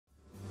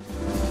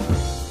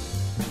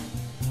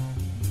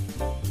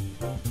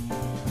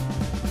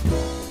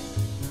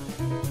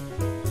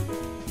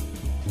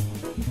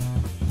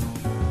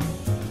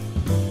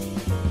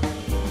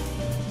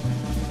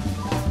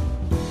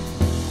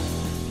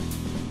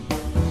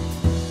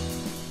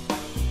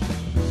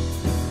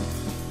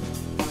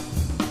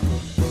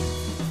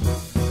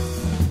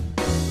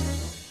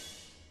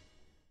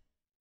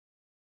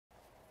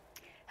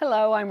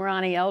Hello, I'm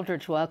Ronnie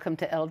Eldridge. Welcome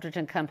to Eldridge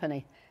and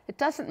Company. It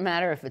doesn't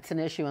matter if it's an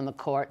issue in the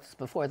courts,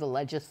 before the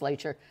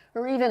legislature,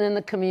 or even in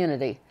the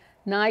community.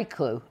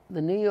 NYCLU,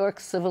 the New York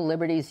Civil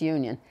Liberties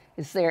Union,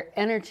 is there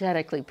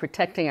energetically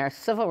protecting our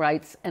civil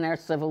rights and our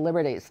civil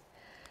liberties.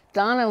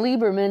 Donna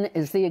Lieberman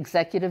is the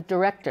executive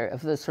director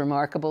of this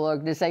remarkable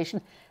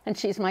organization, and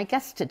she's my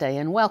guest today,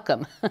 and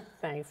welcome.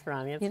 Thanks,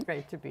 Ronnie. It's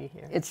great to be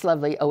here. It's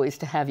lovely always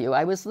to have you.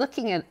 I was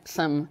looking at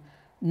some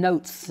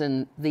notes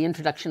in the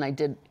introduction I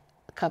did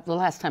the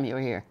last time you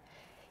were here,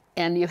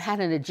 and you had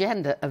an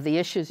agenda of the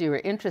issues you were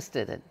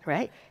interested in,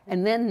 right?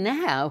 And then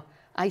now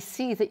I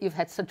see that you've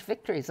had such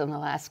victories in the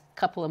last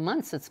couple of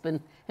months. It's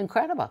been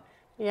incredible.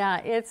 Yeah,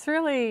 it's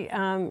really,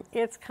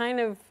 it's kind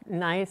of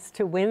nice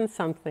to win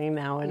something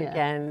now and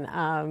again.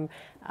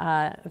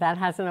 That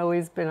hasn't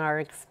always been our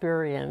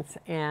experience.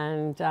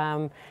 And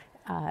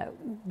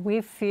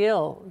we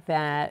feel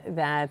that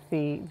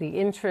the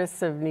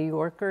interests of New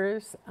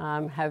Yorkers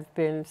have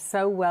been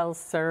so well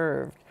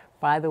served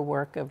by the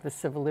work of the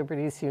Civil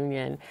Liberties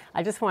Union.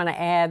 I just want to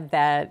add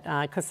that,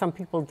 because some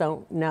people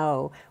don't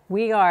know,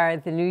 we are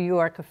the New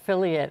York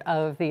affiliate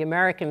of the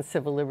American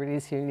Civil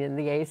Liberties Union,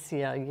 the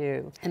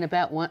ACLU. And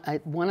about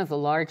one of the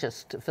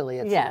largest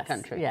affiliates in the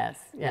country.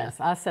 Yes,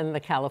 us and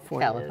the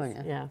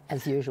California,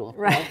 as usual.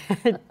 Right.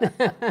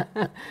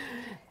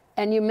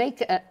 And you make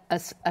a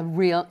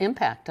real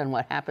impact on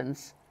what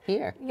happens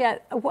here. Yeah,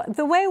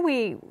 the way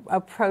we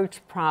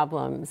approach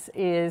problems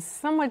is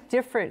somewhat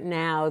different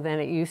now than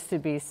it used to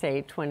be,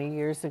 say, 20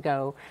 years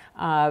ago.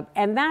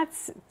 And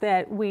that's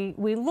that we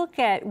look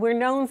at, we're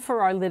known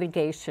for our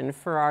litigation,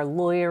 for our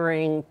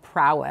lawyering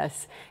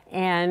prowess,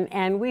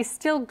 and we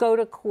still go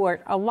to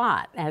court a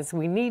lot as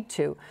we need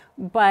to.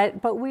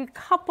 But we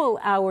couple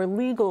our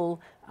legal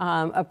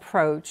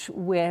approach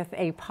with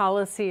a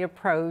policy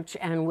approach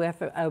and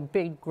with a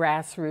big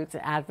grassroots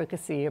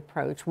advocacy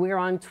approach. We're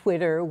on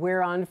Twitter,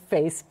 we're on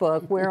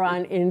Facebook, we're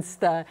on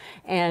Insta,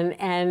 and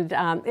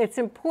it's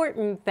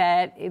important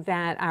that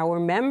our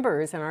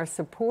members and our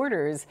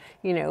supporters,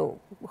 you know,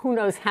 who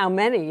knows how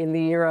many in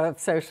the era of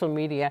social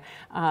media,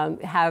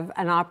 have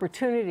an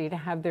opportunity to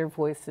have their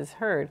voices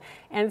heard.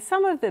 And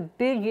some of the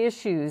big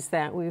issues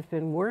that we've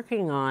been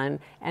working on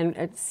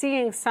and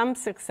seeing some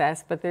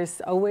success, but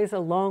there's always a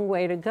long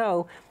way to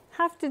go,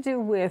 have to do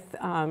with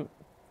the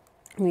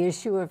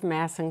issue of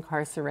mass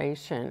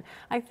incarceration.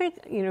 I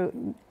think, you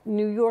know,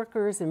 New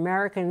Yorkers,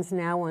 Americans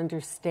now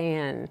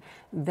understand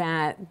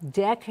that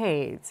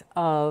decades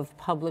of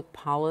public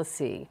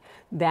policy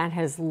that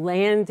has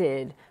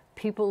landed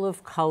people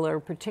of color,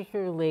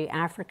 particularly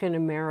African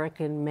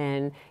American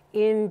men,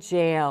 in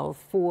jail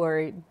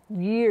for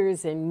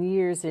years and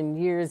years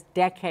and years,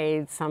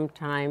 decades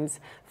sometimes,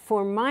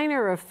 for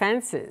minor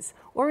offenses,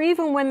 or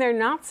even when they're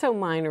not so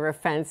minor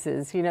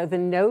offenses. You know, the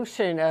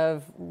notion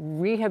of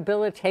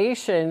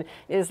rehabilitation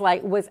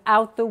was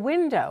out the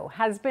window,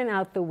 has been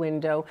out the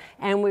window,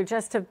 and we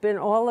just have been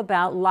all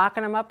about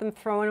locking them up and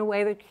throwing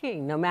away the key,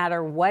 no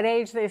matter what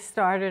age they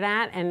started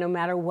at and no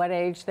matter what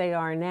age they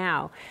are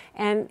now.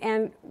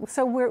 And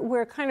so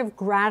we're kind of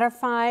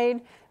gratified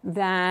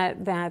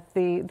that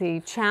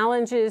the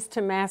challenges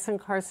to mass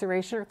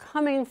incarceration are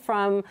coming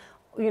from,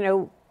 you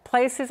know,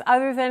 places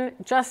other than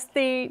just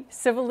the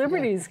civil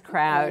liberties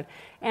crowd.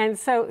 And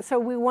so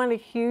we won a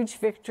huge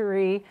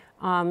victory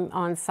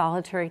on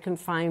solitary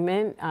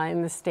confinement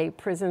in the state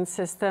prison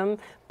system.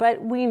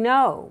 But we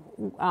know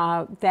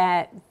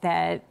that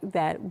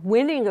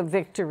winning a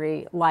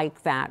victory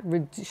like that,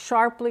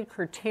 sharply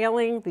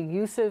curtailing the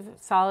use of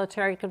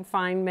solitary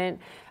confinement,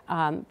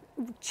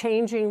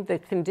 changing the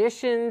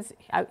conditions,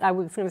 I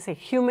was going to say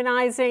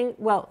humanizing.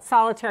 Well,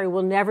 solitary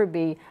will never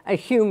be a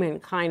human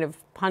kind of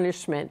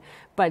punishment,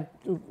 but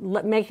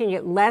making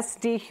it less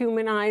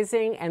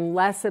dehumanizing and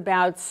less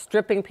about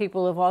stripping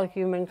people of all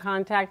human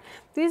contact.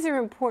 These are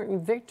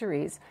important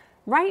victories.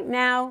 Right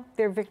now,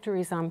 they're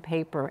victories on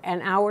paper,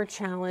 and our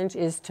challenge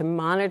is to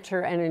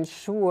monitor and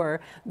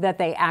ensure that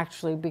they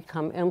actually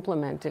become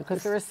implemented,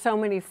 because there are so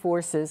many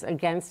forces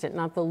against it,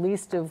 not the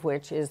least of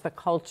which is the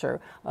culture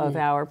of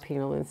our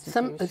penal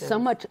institutions. So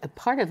much,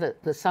 part of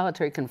the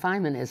solitary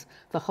confinement is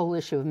the whole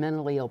issue of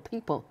mentally ill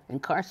people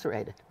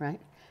incarcerated, right?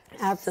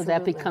 Absolutely. So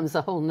that becomes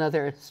a whole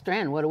nother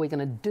strand. What are we going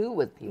to do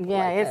with people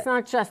like it's that?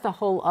 Not just a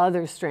whole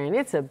other strand.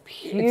 It's a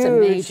huge it's a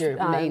major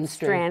mainstream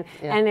strand.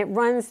 Yeah. And it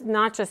runs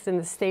not just in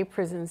the state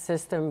prison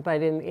system,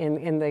 but in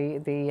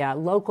the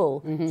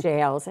local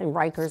jails. And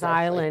Rikers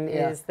Island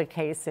is the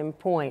case in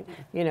point.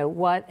 You know,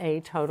 what a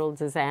total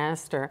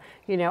disaster.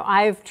 You know,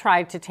 I've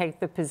tried to take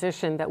the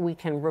position that we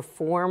can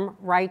reform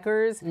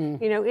Rikers.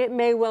 You know, it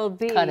may well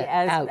be,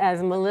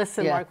 as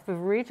Melissa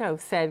Mark-Viverito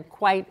said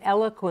quite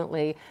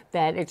eloquently,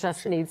 that it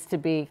just needs to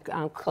be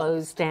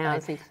closed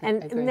down.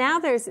 And now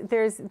there's you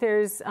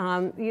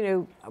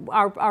know,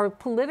 our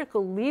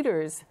political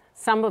leaders,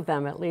 some of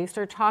them at least,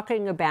 are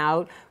talking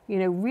about, you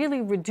know,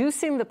 really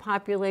reducing the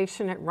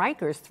population at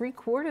Rikers,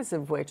 3/4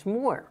 of which,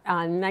 more,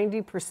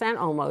 90%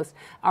 almost,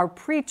 are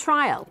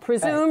pre-trial,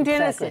 presumed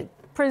innocent.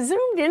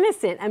 presumed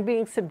innocent and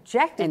being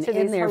subjected to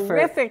these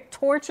horrific,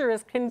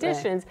 torturous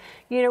conditions.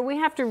 You know, we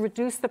have to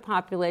reduce the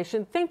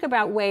population, think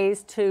about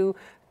ways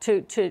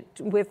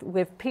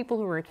with people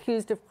who are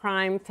accused of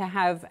crime to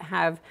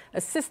have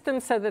a system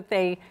so that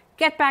they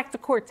get back to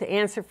court to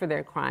answer for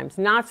their crimes,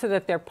 not so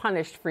that they're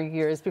punished for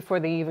years before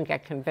they even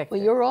get convicted.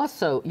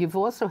 Well, you've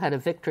also had a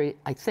victory,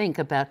 I think,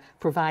 about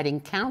providing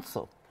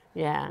counsel.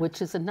 Yeah.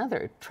 Which is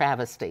another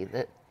travesty,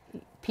 that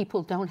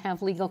people don't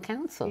have legal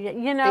counsel. Yeah,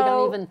 you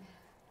know,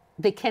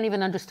 they can't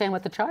even understand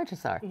what the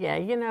charges are. Yeah,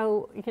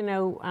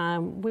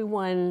 we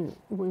won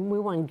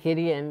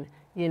Gideon,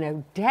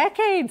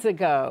 decades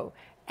ago,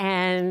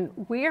 and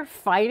we're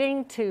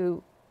fighting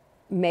to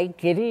make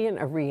Gideon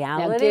a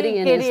reality. Now,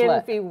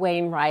 Gideon v.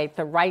 Wainwright,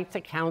 the right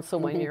to counsel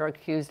when you're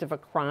accused of a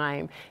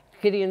crime.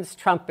 Gideon's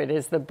Trumpet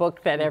is the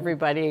book that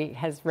everybody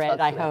has read,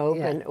 I hope,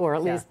 or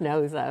at least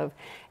knows of.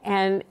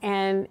 And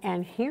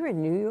here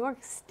in New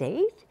York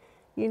State,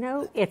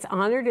 it's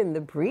honored in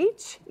the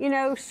breach.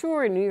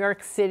 Sure, in New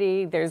York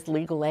City, there's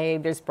legal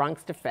aid, there's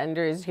Bronx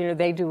Defenders,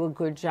 they do a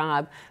good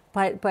job.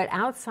 But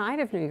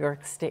outside of New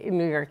York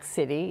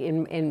City,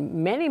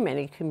 in many,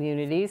 many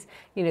communities,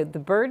 the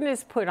burden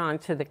is put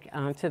onto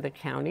the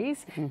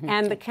counties,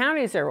 and the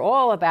counties are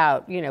all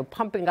about,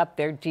 pumping up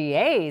their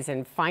DAs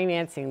and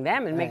financing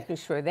them and making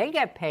sure they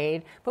get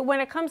paid. But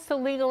when it comes to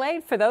legal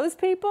aid for those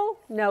people,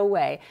 no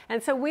way.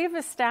 And so we've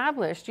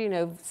established,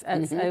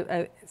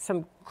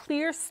 some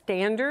clear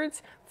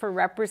standards for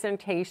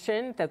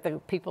representation, that the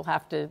people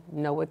have to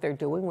know what they're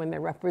doing when they're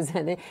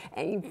representing.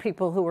 And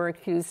people who are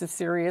accused of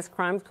serious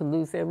crimes could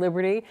lose their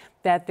liberty,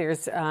 that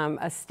there's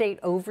a state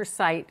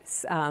oversight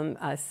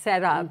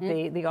set up,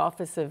 the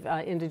Office of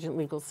Indigent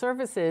Legal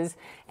Services,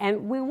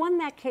 and we won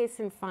that case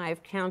in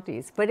 5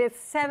 counties, but it's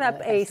set up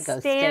a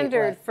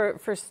standard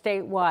for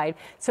statewide.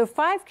 So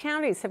 5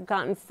 counties have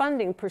gotten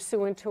funding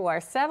pursuant to our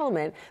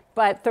settlement,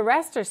 but the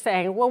rest are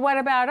saying, well, what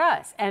about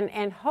us?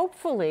 And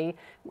hopefully,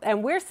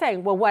 and we're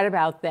saying, well, what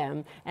about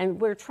them?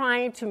 And we're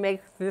trying to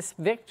make this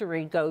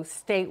victory go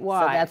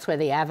statewide. So that's where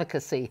the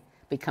advocacy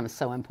becomes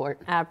so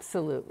important.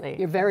 Absolutely.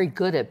 You're very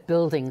good at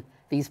building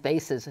these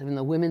bases in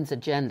the women's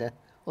agenda,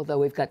 although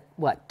we've got,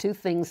 2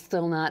 things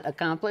still not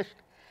accomplished?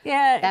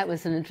 Yeah. That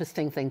was an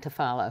interesting thing to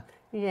follow.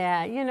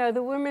 Yeah,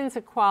 the Women's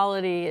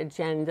Equality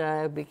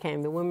Agenda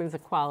became the Women's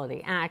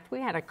Equality Act. We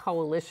had a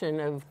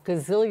coalition of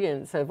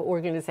gazillions of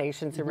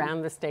organizations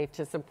around the state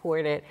to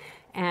support it.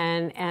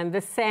 And the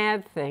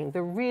sad thing,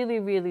 the really,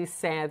 really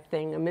sad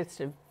thing,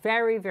 amidst a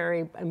very,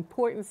 very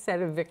important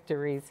set of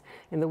victories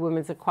in the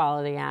Women's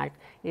Equality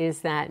Act, is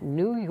that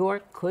New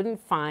York couldn't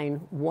find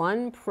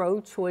one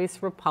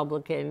pro-choice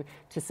Republican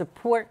to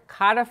support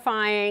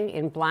codifying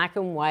in black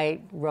and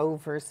white Roe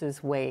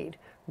versus Wade.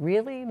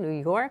 Really,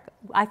 New York?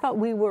 I thought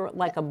we were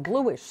like a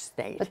bluish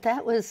state.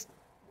 But was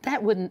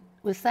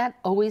that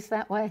always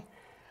that way?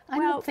 I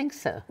don't think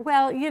so.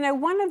 Well,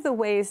 one of the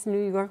ways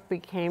New York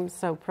became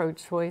so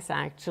pro-choice,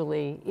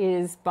 actually,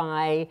 is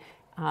by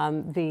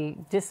the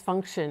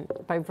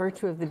dysfunction, by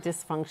virtue of the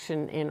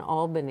dysfunction in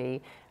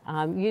Albany.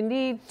 You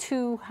need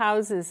 2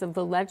 houses of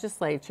the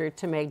legislature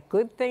to make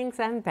good things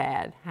and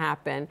bad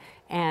happen.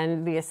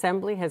 And the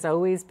Assembly has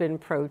always been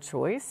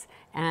pro-choice,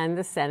 and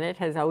the Senate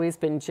has always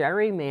been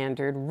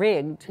gerrymandered,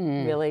 rigged,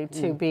 really,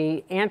 to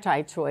be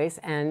anti-choice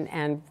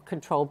and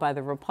controlled by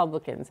the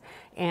Republicans.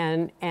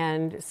 And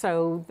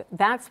so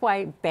that's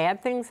why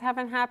bad things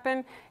haven't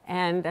happened,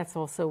 and that's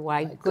also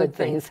why good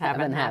things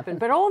haven't happened.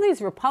 But all these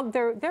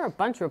there are a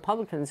bunch of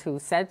Republicans who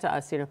said to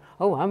us,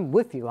 oh, I'm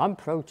with you, I'm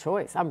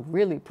pro-choice, I'm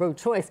really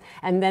pro-choice.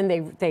 And then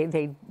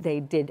they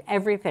did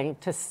everything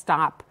to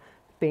stop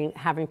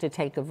having to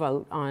take a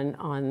vote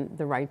on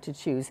the right to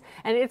choose.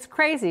 And it's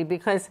crazy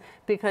because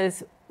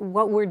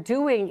what we're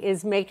doing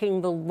is making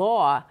the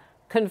law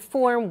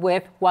conform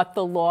with what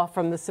the law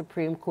from the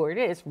Supreme Court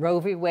is. Roe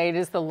v. Wade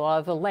is the law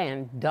of the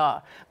land,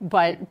 duh.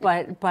 But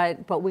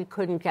we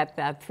couldn't get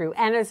that through.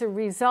 And as a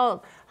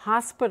result,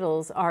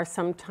 hospitals are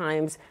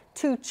sometimes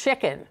too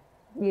chicken,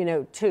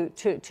 to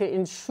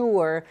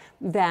ensure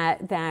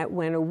that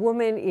when a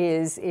woman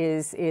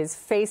is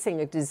facing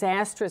a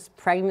disastrous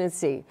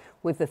pregnancy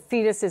with the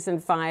fetus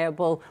isn't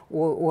viable,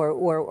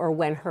 or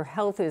when her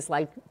health is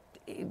like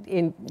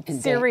in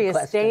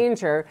serious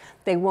danger,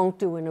 they won't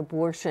do an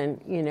abortion,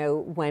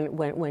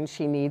 when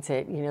she needs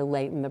it,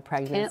 late in the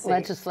pregnancy. Can't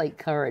legislate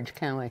courage,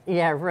 can we?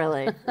 Yeah,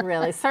 really.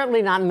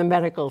 Certainly not in the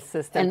medical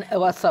system. And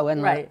also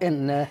in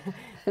the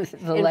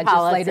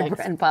legislative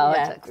and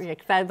politics.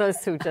 Yeah, those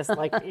 2 just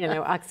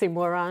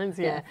oxymorons.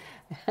 Yeah.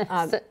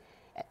 So,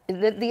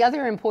 the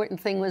other important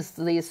thing was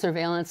the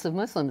surveillance of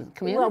Muslim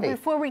community. Well,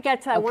 before we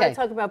get to, I want to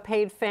talk about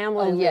paid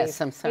family leave.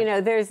 Yes, I'm sorry.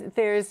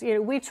 There's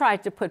we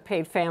tried to put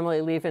paid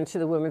family leave into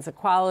the Women's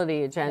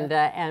Equality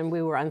Agenda, and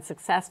we were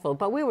unsuccessful.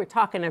 But we were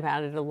talking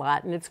about it a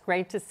lot, and it's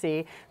great to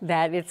see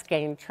that it's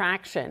gained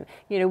traction.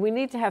 We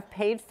need to have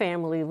paid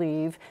family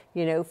leave,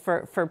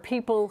 for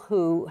people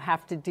who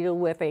have to deal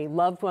with a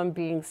loved one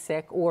being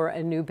sick or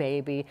a new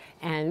baby.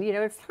 And,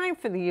 it's time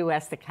for the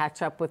U.S. to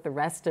catch up with the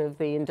rest of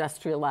the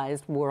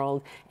industrialized world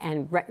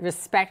disabled and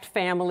respect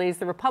families.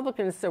 The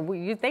Republicans,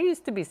 they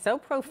used to be so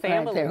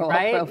pro-family,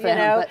 right?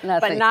 Pro-family,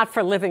 but not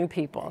for living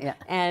people. Yeah.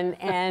 And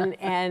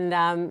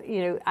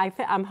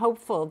I'm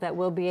hopeful that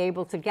we'll be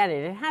able to get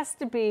it. It has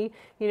to be,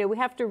 we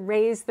have to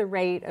raise the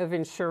rate of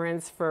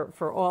insurance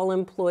for all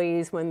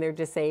employees when they're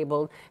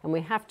disabled, and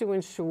we have to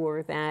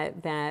ensure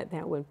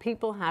that when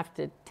people have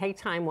to take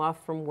time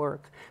off from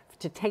work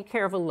to take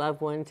care of a loved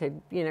one, to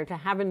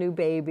have a new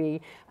baby,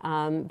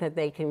 that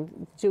they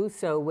can do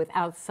so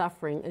without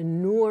suffering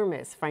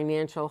enormous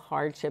financial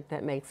hardship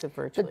that makes it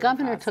virtually The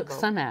governor impossible. took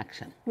some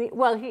action.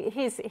 Well,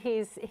 he's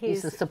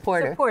a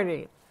supporter.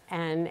 Supporting it.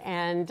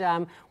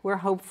 And we're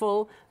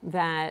hopeful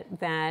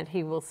that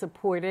he will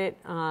support it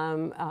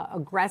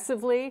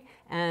aggressively,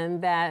 and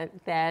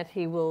that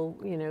he will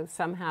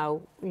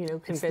somehow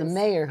convince. It's the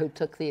mayor who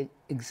took the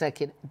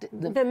executive.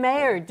 The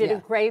mayor did yeah. a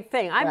great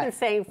thing. I've Right. been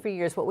saying for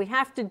years, what we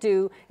have to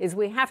do is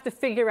we have to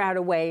figure out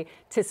a way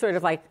to sort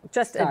of like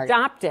just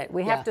adopt it.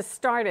 We have to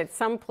start it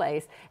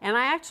someplace. And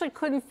I actually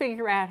couldn't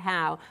figure out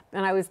how.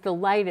 And I was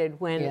delighted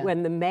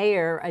when the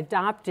mayor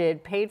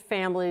adopted paid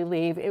family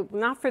leave,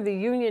 not for the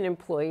union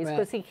employees,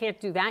 because he can't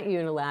do that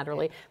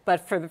unilaterally, but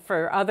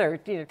for other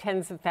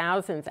tens of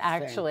thousands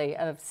actually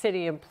of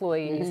city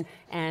employees.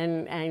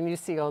 And you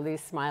see all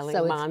these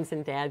smiling moms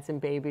and dads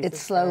and babies.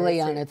 It's slowly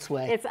on its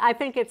way. I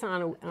think it's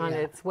on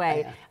its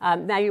way.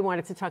 Now you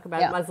wanted to talk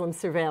about Muslim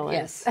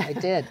surveillance. Yes, I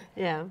did.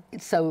 Yeah.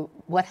 So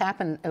what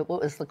happened?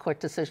 What was the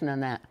court decision on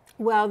that?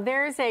 Well,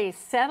 there's a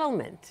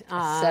settlement,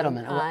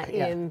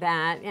 in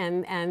that,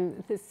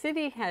 and the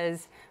city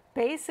has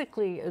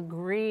basically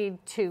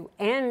agreed to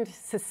end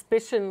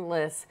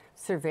suspicionless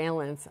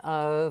surveillance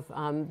of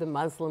the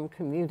Muslim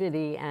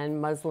community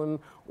and Muslim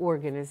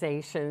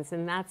organizations,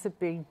 and that's a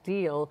big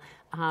deal.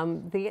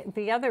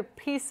 The other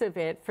piece of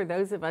it, for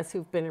those of us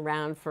who've been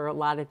around for a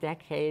lot of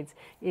decades,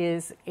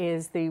 is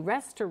the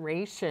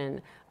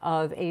restoration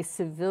of a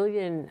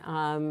civilian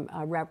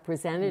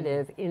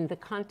representative in the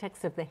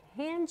context of the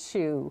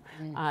Handshoe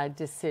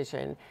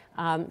decision.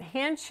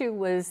 Handshoe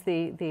was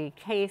the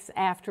case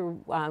after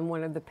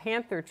one of the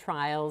Panther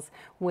trials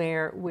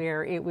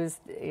where it was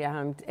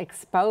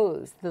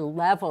exposed the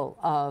level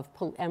of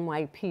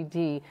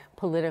NYPD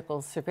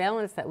political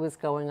surveillance that was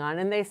going on,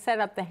 and they set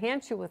up the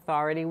Handshoe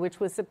Authority, which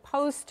was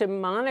supposed to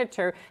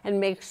monitor and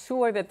make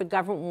sure that the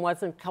government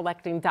wasn't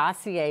collecting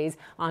dossiers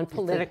on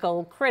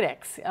political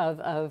critics of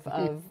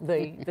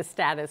the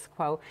status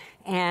quo.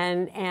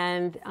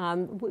 And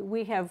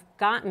we have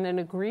gotten an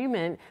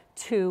agreement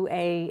to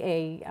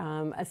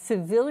a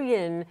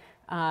civilian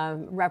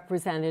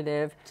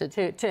representative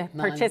to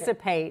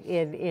participate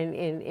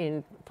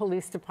in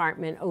police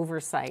department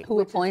oversight. Who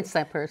appoints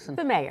that person?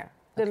 The mayor.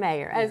 The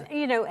mayor,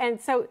 and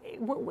so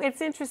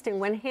it's interesting.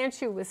 When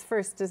Handshoe was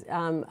first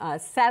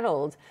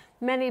settled,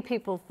 many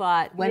people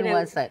thought, when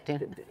was that?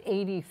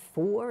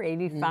 84,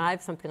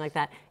 85, something like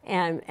that.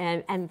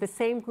 And the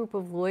same group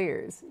of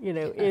lawyers,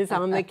 is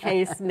on the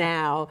case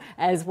now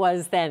as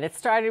was then. It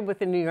started with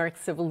the New York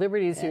Civil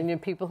Liberties Union.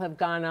 People have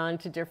gone on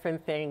to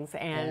different things,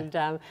 and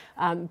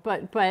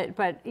but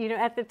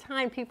at the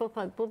time, people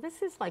thought, well,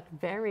 this is like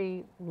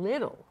very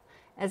little.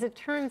 As it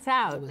turns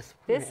out,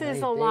 this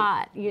is a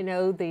lot,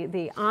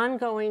 the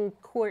ongoing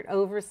court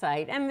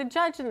oversight. And the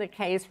judge in the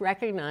case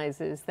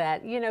recognizes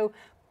that,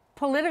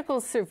 political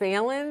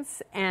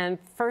surveillance and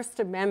First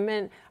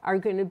Amendment are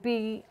going to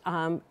be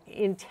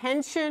in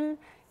tension,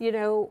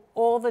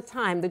 all the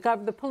time.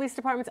 The police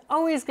department's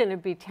always going to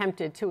be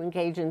tempted to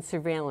engage in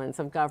surveillance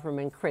of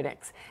government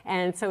critics.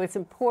 And so it's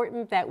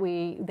important that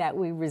we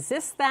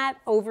resist that,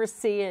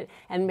 oversee it,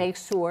 and make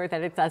sure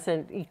that it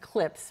doesn't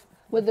eclipse.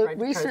 With the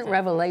recent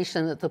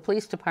revelation that the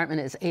police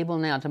department is able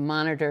now to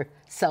monitor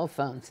cell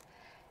phones,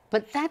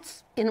 but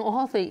that's in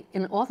all the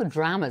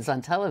dramas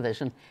on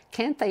television.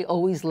 Can't they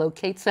always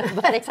locate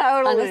somebody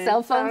on a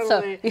cell phone?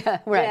 Totally. So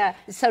Yeah.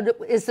 So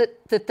is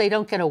it that they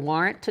don't get a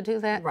warrant to do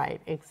that?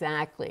 Right.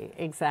 Exactly.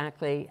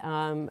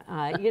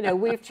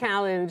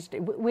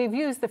 We've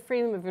used the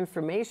Freedom of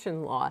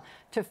Information law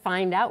to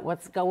find out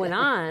what's going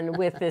on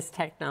with this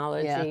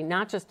technology,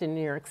 not just in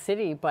New York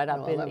City, but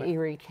up in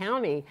Erie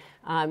County.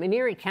 In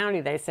Erie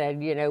County, they said,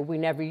 we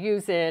never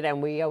use it,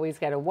 and we always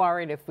get a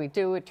warrant if we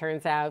do. It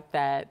turns out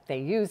that they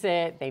use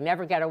it, they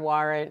never get a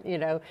warrant.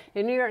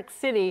 In New York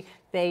City,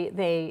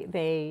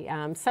 they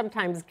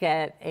sometimes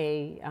get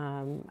a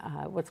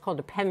what's called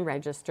a pen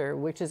register,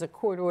 which is a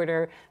court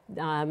order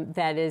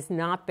that is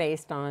not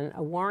based on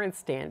a warrant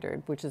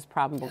standard, which is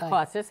probable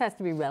cause. This has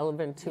to be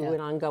relevant to an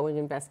ongoing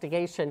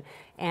investigation.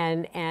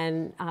 And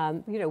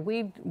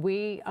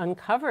we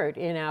uncovered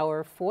in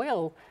our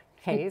FOIL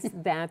case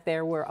that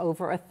there were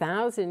over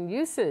 1,000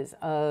 uses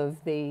of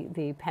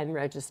the pen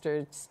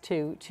registers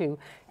to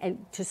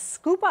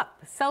scoop up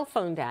cell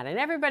phone data. And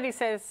everybody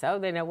says, so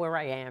they know where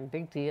I am,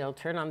 big deal,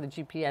 turn on the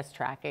GPS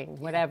tracking,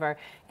 whatever.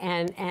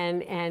 And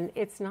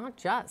it's not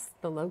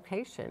just the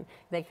location.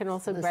 They can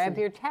also grab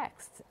your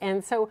texts.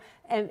 And so,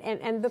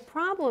 and the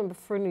problem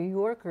for New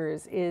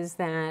Yorkers is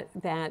that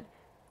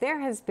there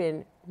has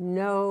been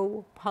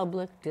no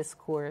public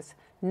discourse,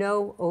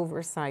 no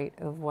oversight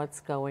of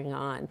what's going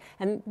on.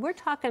 And we're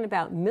talking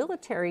about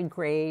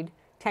military-grade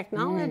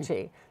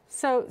technology.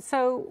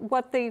 So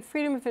what the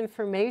Freedom of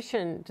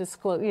Information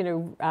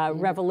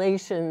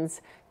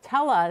revelations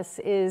tell us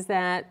is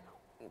that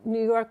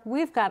New York,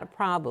 we've got a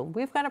problem.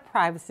 We've got a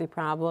privacy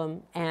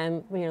problem,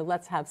 and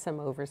let's have some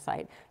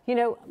oversight.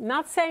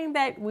 Not saying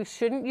that we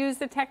shouldn't use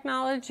the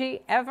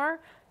technology ever,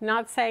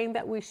 not saying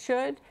that we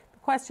should. The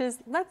question is,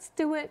 let's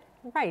do it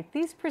right.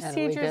 These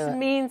procedures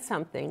mean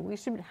something. We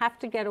should have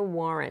to get a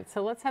warrant.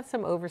 So let's have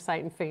some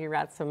oversight and figure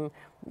out some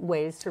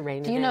ways to rein it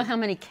in. Do you know how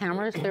many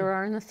cameras there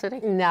are in the city?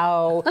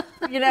 No.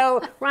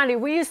 Ronnie,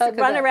 we used to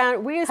run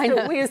around. We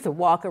used to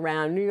walk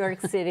around New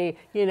York City,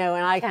 and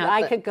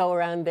I could go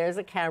around. There's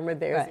a camera,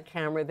 there's a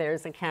camera,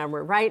 there's a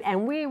camera, right?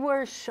 And we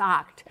were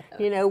shocked,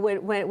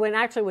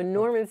 when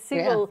Norman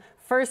Siegel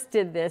first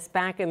did this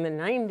back in the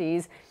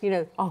 90s,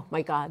 oh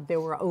my God, there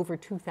were over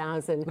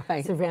 2,000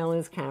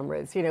 surveillance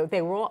cameras.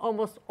 They were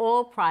almost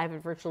all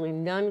private, virtually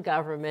none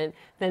government.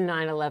 Then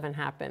 9/11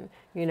 happened,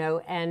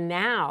 and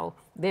now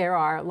there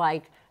are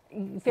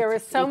there are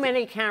so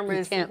many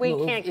cameras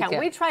we can't count.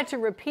 We tried to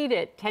repeat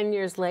it 10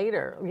 years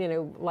later,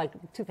 like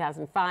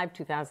 2005,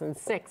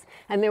 2006,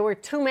 and there were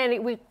too many.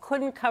 We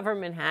couldn't cover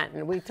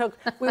Manhattan. We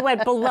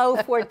went below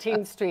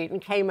 14th Street and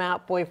came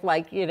out with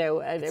a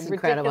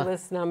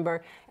ridiculous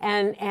number.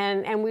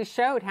 And we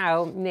showed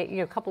how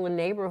a couple of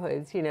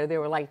neighborhoods,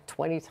 there were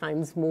 20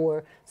 times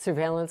more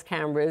surveillance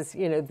cameras,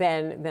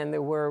 than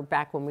there were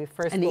back when we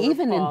first. And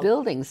even in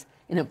buildings.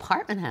 In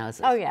apartment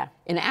houses. Oh yeah.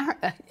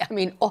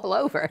 All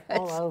over.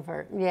 All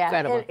over. Yeah.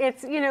 Incredible.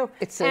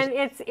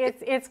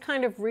 It's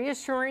kind of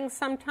reassuring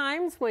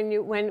sometimes when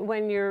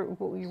you're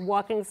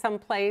walking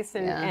someplace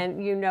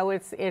and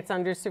it's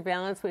under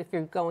surveillance. If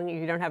you're going,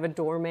 you don't have a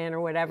doorman or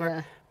whatever.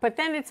 Yeah. But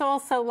then it's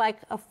also like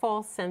a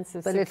false sense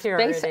of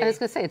security. I was going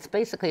to say, it's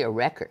basically a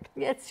record.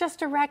 It's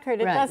just a record.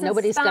 It doesn't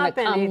Nobody's stop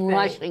going to come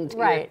rushing to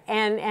you.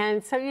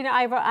 And so,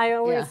 I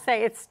always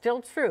say it's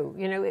still true.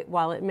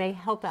 While it may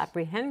help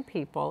apprehend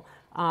people,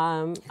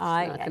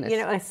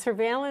 a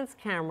surveillance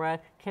camera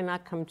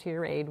cannot come to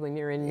your aid when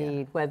you're in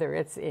need, whether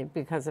it's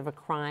because of a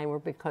crime or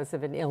because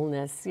of an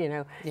illness,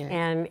 and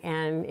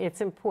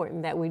it's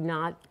important that we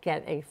not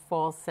get a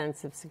false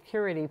sense of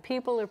security.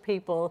 People are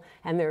people,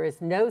 and there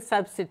is no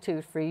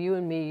substitute for you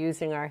and me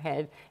using our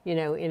head,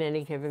 in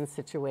any given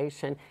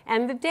situation.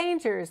 And the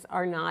dangers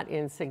are not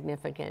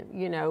insignificant.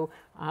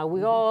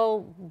 We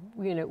all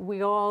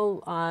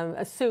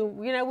assume,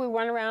 we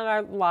run around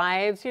our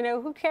lives,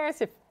 who cares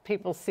if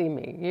people see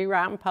me? You're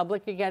out in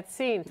public, you get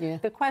seen. Yeah.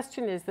 The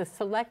question is the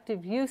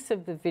selective use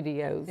of the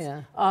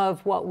videos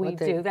of what we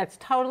do. That's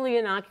totally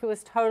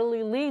innocuous,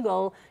 totally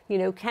legal,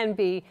 can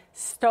be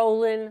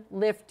stolen,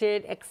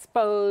 lifted,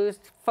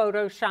 exposed,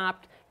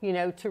 photoshopped,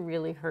 to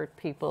really hurt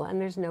people. And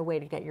there's no way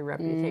to get your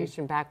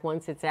reputation back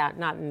once it's out,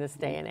 not in this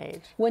day and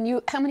age.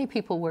 How many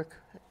people work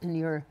in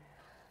your,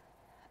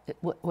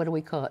 what do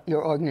we call it,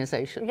 your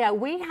organization? Yeah,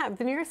 we have,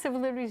 the New York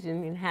Civil Liberties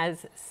Union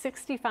has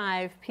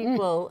 65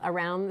 people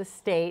around the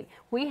state.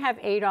 We have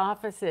 8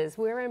 offices.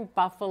 We're in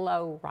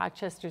Buffalo,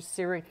 Rochester,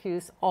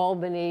 Syracuse,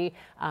 Albany.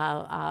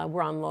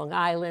 We're on Long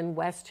Island,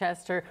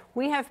 Westchester.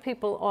 We have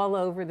people all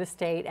over the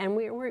state, and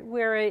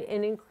we're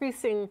an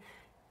increasingly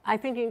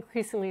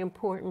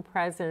important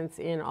presence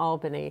in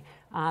Albany.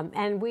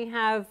 And we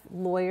have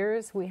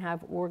lawyers, we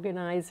have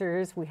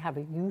organizers, we have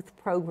a youth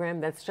program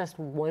that's just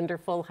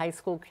wonderful, high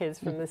school kids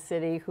from the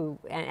city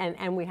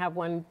and we have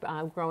one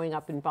growing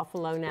up in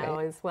Buffalo now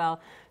as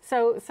well.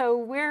 So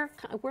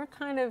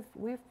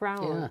we've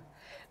grown. Yeah.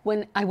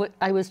 When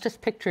I was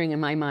just picturing in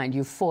my mind,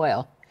 you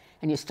foil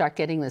and you start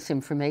getting this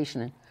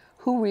information, and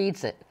who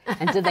reads it?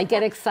 And do they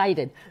get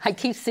excited? I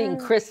keep seeing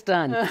Chris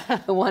Dunn,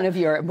 one of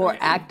your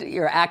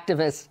your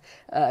activist,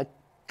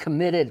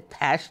 committed,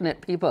 passionate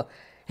people.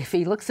 If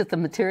he looks at the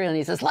material and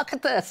he says, "Look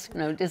at this,"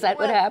 is that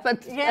what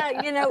happens? Yeah,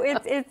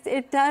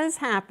 it does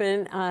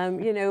happen.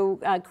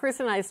 Chris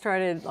and I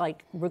started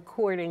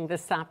recording the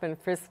stop and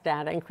frisk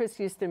data, and Chris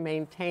used to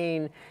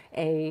maintain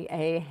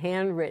a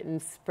handwritten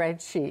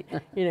spreadsheet.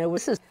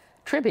 This is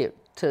tribute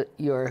to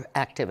your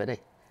activity.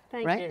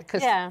 Thank right? you.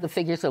 Because the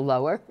figures are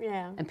lower,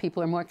 and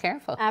people are more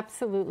careful.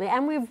 Absolutely,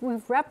 and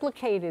we've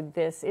replicated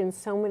this in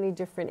so many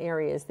different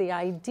areas. The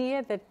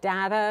idea that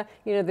data,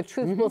 the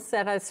truth will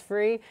set us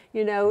free,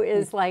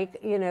 is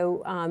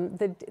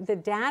the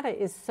data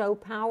is so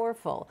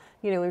powerful.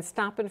 In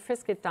Stop and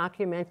Frisk, it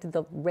documented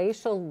the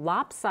racial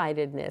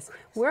lopsidedness.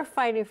 We're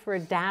fighting for a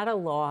data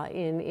law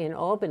in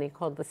Albany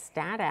called the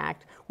STAT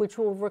Act, which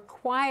will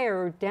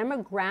require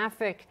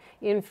demographic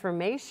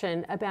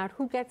information about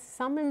who gets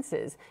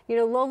summonses.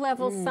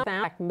 Low-level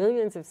summonses,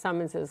 millions of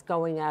summonses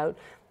going out,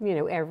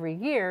 every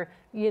year.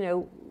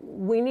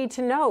 We need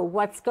to know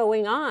what's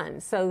going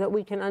on so that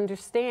we can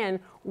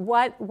understand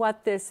what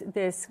this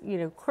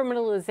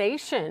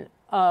criminalization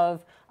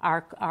of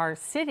our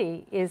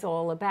city is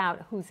all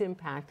about, who's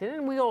impacted.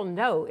 And we all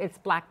know it's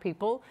Black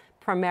people,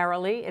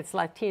 primarily. It's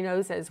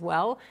Latinos as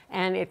well,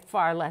 and it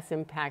far less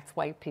impacts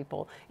white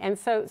people. And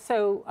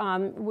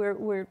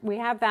we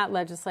have that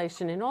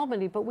legislation in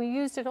Albany, but we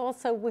used it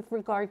also with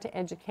regard to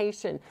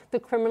education, the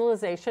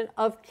criminalization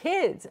of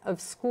kids, of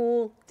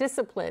school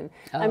discipline.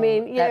 I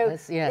mean,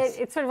 yes.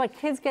 It's sort of like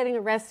kids getting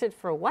arrested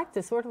for what?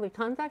 Disorderly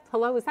conduct?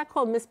 Hello, is that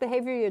called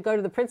misbehavior? You go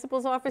to the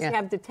principal's office, you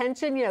have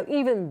detention.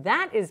 Even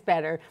that is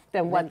better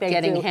than what they do.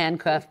 Getting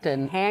handcuffed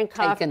and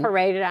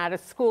paraded out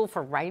of school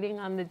for writing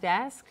on the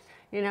desk.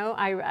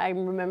 I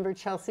remember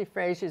Chelsea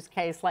Frazier's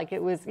case like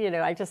it was,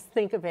 I just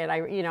think of it. I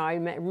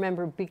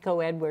remember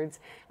Biko Edwards,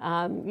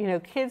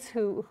 kids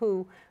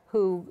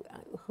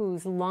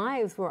whose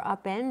lives were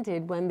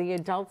upended when the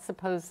adults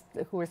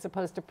who were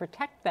supposed to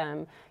protect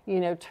them,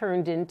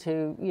 turned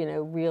into,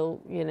 real,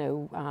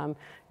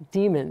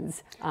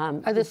 demons.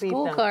 Are the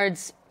school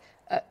guards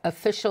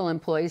official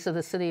employees of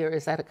the city, or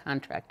is that a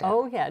contract?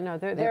 Oh yeah, no,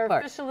 they're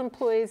official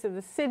employees of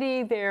the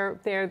city.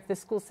 They're the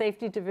school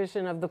safety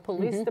division of the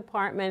police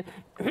department,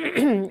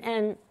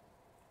 and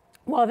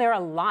well, there are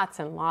lots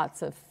and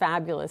lots of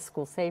fabulous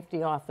school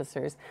safety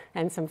officers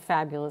and some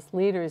fabulous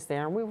leaders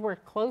there, and we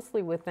work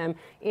closely with them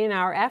in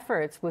our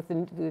efforts with the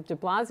de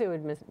Blasio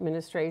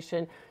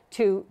administration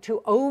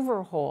to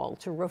overhaul,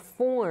 to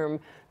reform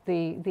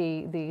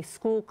the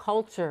school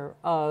culture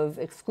of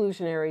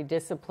exclusionary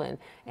discipline.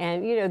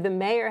 And the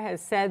mayor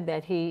has said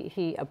that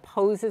he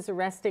opposes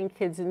arresting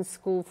kids in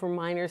school for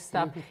minor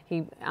stuff.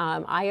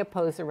 I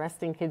oppose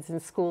arresting kids in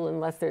school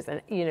unless there's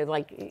an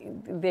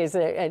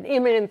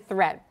imminent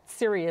threat,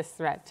 serious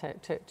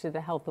threat to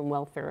the health and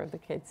welfare of the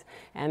kids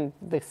and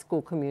the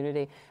school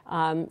community.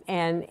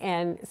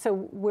 And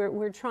so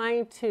we're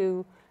trying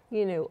to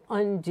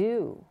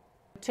undo,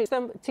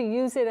 to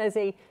use it as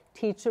a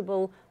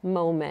teachable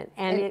moment.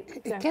 And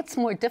it gets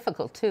more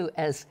difficult too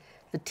as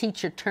the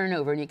teacher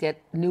turnover and you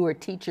get newer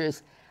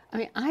teachers. I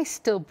mean, I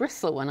still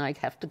bristle when I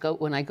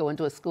go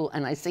into a school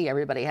and I see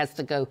everybody has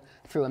to go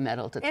through a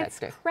metal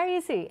detector. It's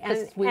crazy.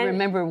 And we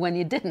remember when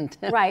you didn't.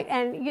 Right.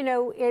 And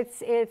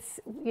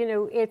it's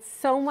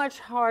so much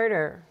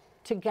harder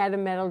to get a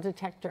metal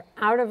detector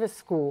out of a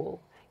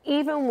school,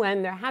 even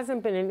when there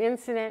hasn't been an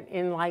incident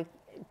in like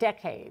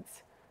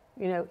decades.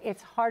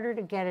 It's harder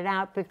to get it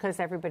out because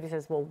everybody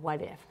says, well,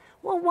 what if?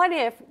 Well, what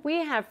if we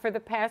have, for the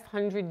past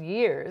 100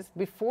 years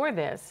before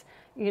this,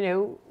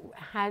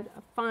 had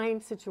a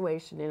fine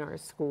situation in our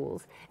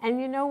schools.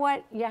 And you know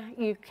what? Yeah,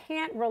 you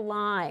can't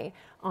rely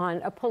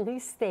on a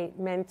police state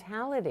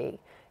mentality,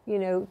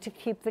 to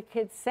keep the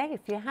kids safe.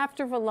 You have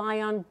to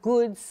rely on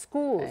good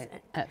schools. Right.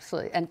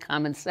 Absolutely. And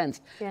common sense.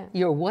 Yeah.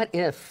 Your what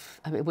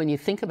if, when you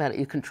think about it,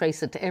 you can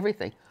trace it to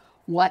everything.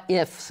 What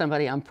if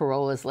somebody on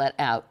parole is let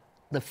out?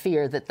 The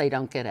fear that they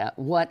don't get out.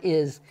 What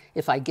is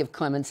if I give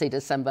clemency to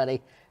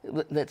somebody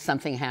that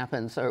something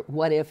happens? Or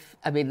what if,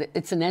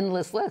 it's an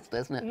endless list,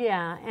 isn't it?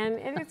 Yeah, and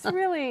it's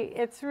really,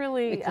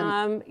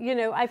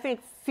 I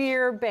think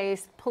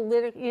fear-based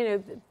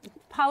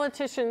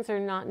politicians are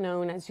not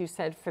known, as you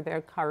said, for their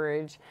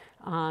courage.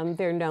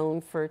 They're known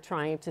for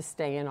trying to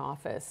stay in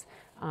office.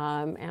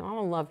 And I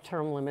don't love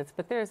term limits,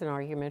 but there's an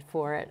argument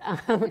for it.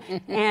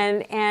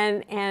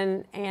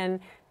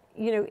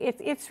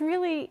 It's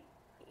really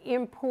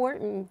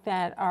important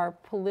that our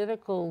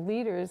political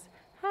leaders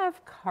have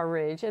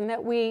courage and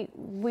that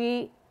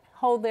we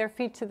hold their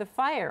feet to the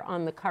fire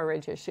on the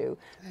courage issue.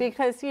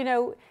 Because,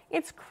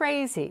 it's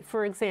crazy.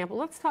 For example,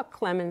 let's talk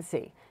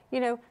clemency.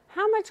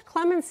 How much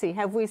clemency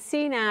have we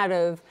seen out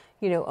of,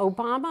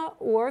 Obama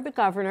or the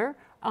governor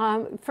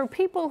for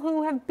people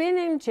who have been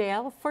in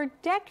jail for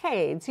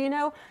decades?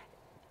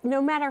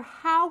 No matter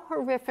how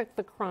horrific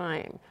the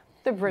crime,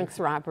 the Brinks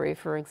robbery,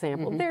 for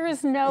example. There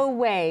is no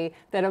way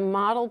that a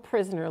model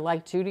prisoner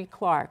like Judy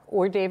Clark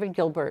or David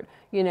Gilbert,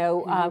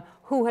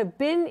 who have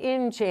been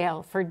in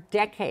jail for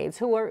decades,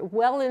 who are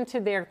well into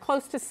their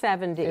close to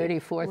 70.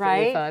 34,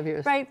 35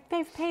 years. Right.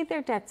 They've paid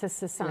their debt to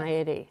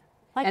society.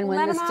 Yeah. And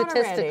when the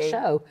statistics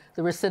show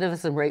the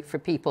recidivism rate for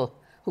people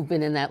who've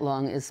been in that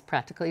long is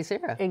practically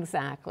zero.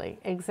 Exactly.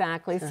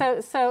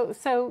 So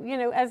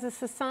as a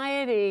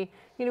society,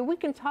 we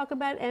can talk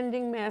about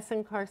ending mass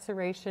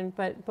incarceration,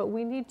 but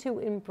we need to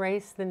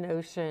embrace the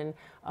notion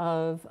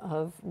of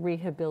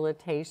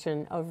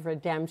rehabilitation, of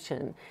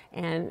redemption.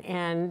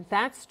 And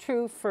that's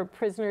true for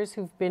prisoners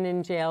who've been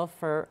in jail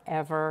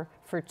forever,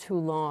 for too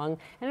long.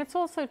 And it's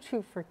also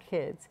true for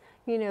kids.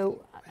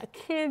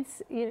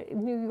 Kids,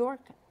 New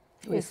York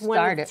is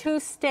one of 2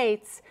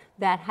 states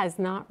that has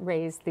not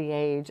raised the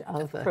age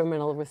of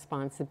criminal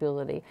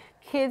responsibility.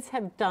 Kids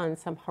have done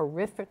some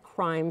horrific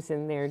crimes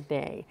in their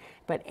day,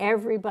 but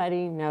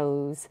everybody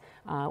knows,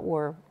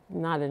 or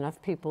not enough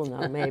people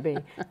know maybe,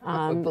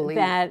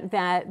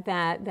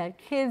 that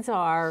kids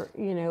are,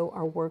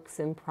 are works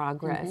in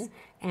progress.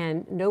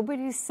 And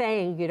nobody's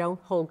saying you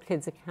don't hold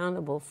kids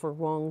accountable for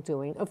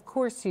wrongdoing. Of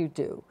course you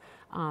do,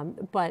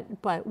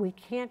 but we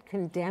can't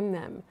condemn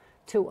them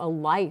to a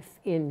life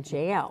in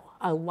jail,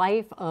 a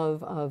life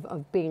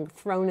of being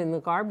thrown in the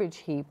garbage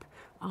heap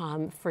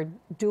for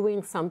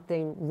doing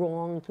something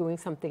wrong, doing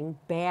something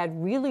bad,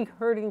 really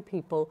hurting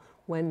people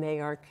when they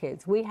are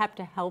kids. We have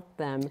to help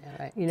them,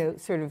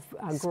 sort of grow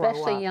up.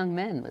 Especially young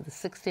men with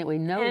 16. We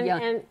know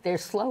and they're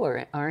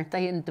slower, aren't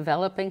they, in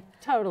developing?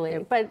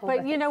 Totally.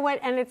 But you know what?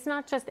 And it's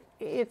not just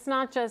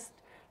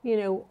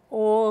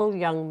all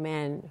young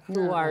men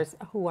who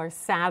are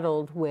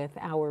saddled with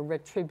our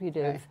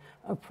retributive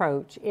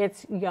approach.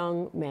 It's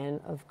young men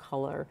of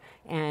color,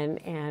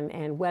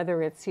 and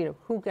whether it's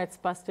who gets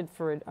busted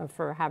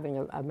for having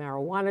a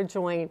marijuana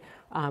joint,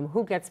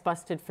 who gets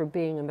busted for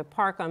being in the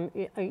park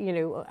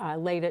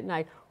late at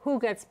night, who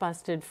gets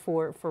busted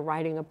for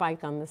riding a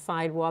bike on the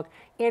sidewalk.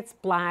 It's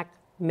black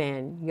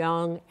men,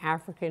 young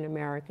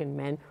African-American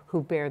men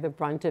who bear the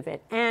brunt of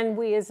it. And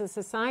we as a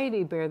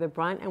society bear the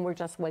brunt, and we're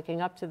just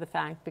waking up to the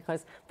fact,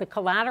 because the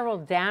collateral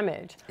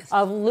damage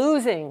of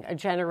losing a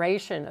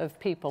generation of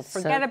people,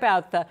 forget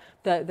about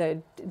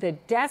the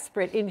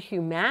desperate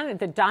inhumanity,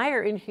 the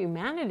dire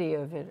inhumanity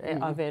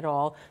of it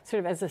all, sort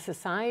of as a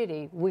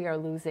society, we are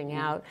losing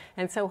out.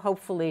 And so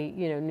hopefully,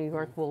 New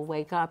York will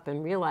wake up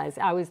and realize.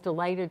 I was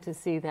delighted to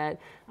see that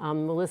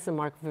Melissa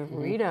Mark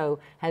Viverito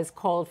has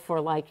called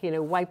for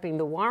wiping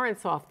the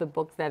warrants off the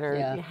books that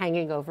are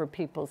hanging over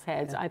people's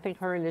heads. I think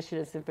her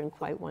initiatives have been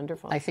quite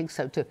wonderful. I think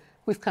so too.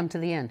 We've come to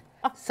the end.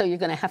 So you're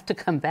going to have to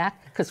come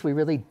back, because we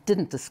really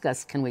didn't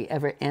discuss, can we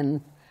ever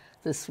end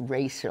this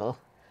racial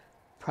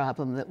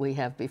problem that we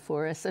have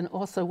before us, and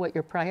also what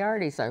your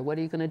priorities are. What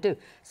are you going to do?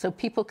 So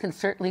people can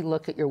certainly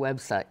look at your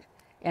website,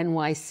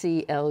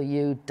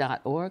 nyclu.org.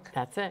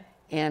 That's it.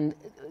 And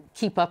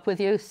keep up with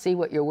you, see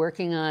what you're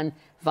working on,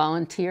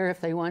 volunteer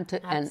if they want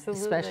to, and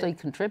especially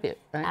contribute,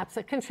 right?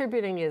 Absolutely.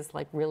 Contributing is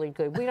really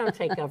good. We don't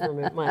take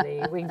government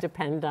money. We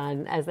depend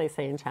on, as they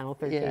say in Channel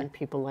 13,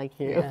 people like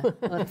you. Yeah.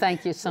 Well,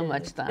 thank you so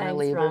much, Donna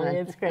Lieberman. Thanks, Ronnie.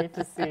 It's great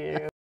to see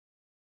you.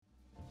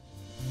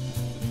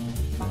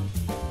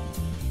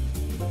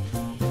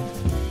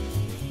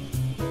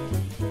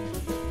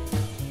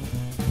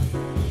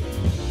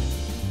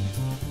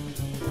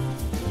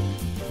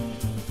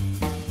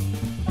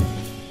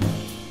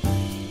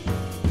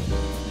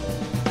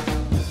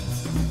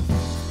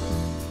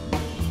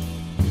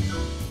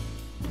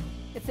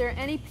 If there are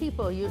any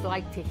people you'd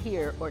like to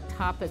hear or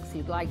topics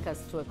you'd like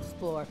us to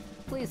explore,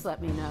 please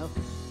let me know.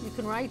 You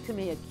can write to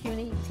me at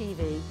CUNY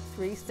TV,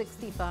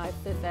 365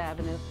 Fifth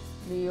Avenue,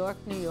 New York,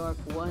 New York,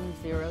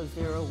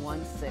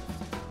 10016.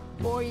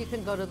 Or you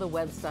can go to the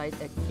website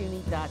at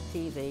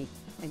cuny.tv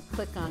and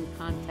click on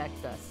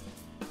Contact Us.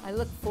 I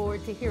look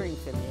forward to hearing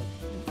from you,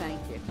 and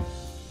thank you.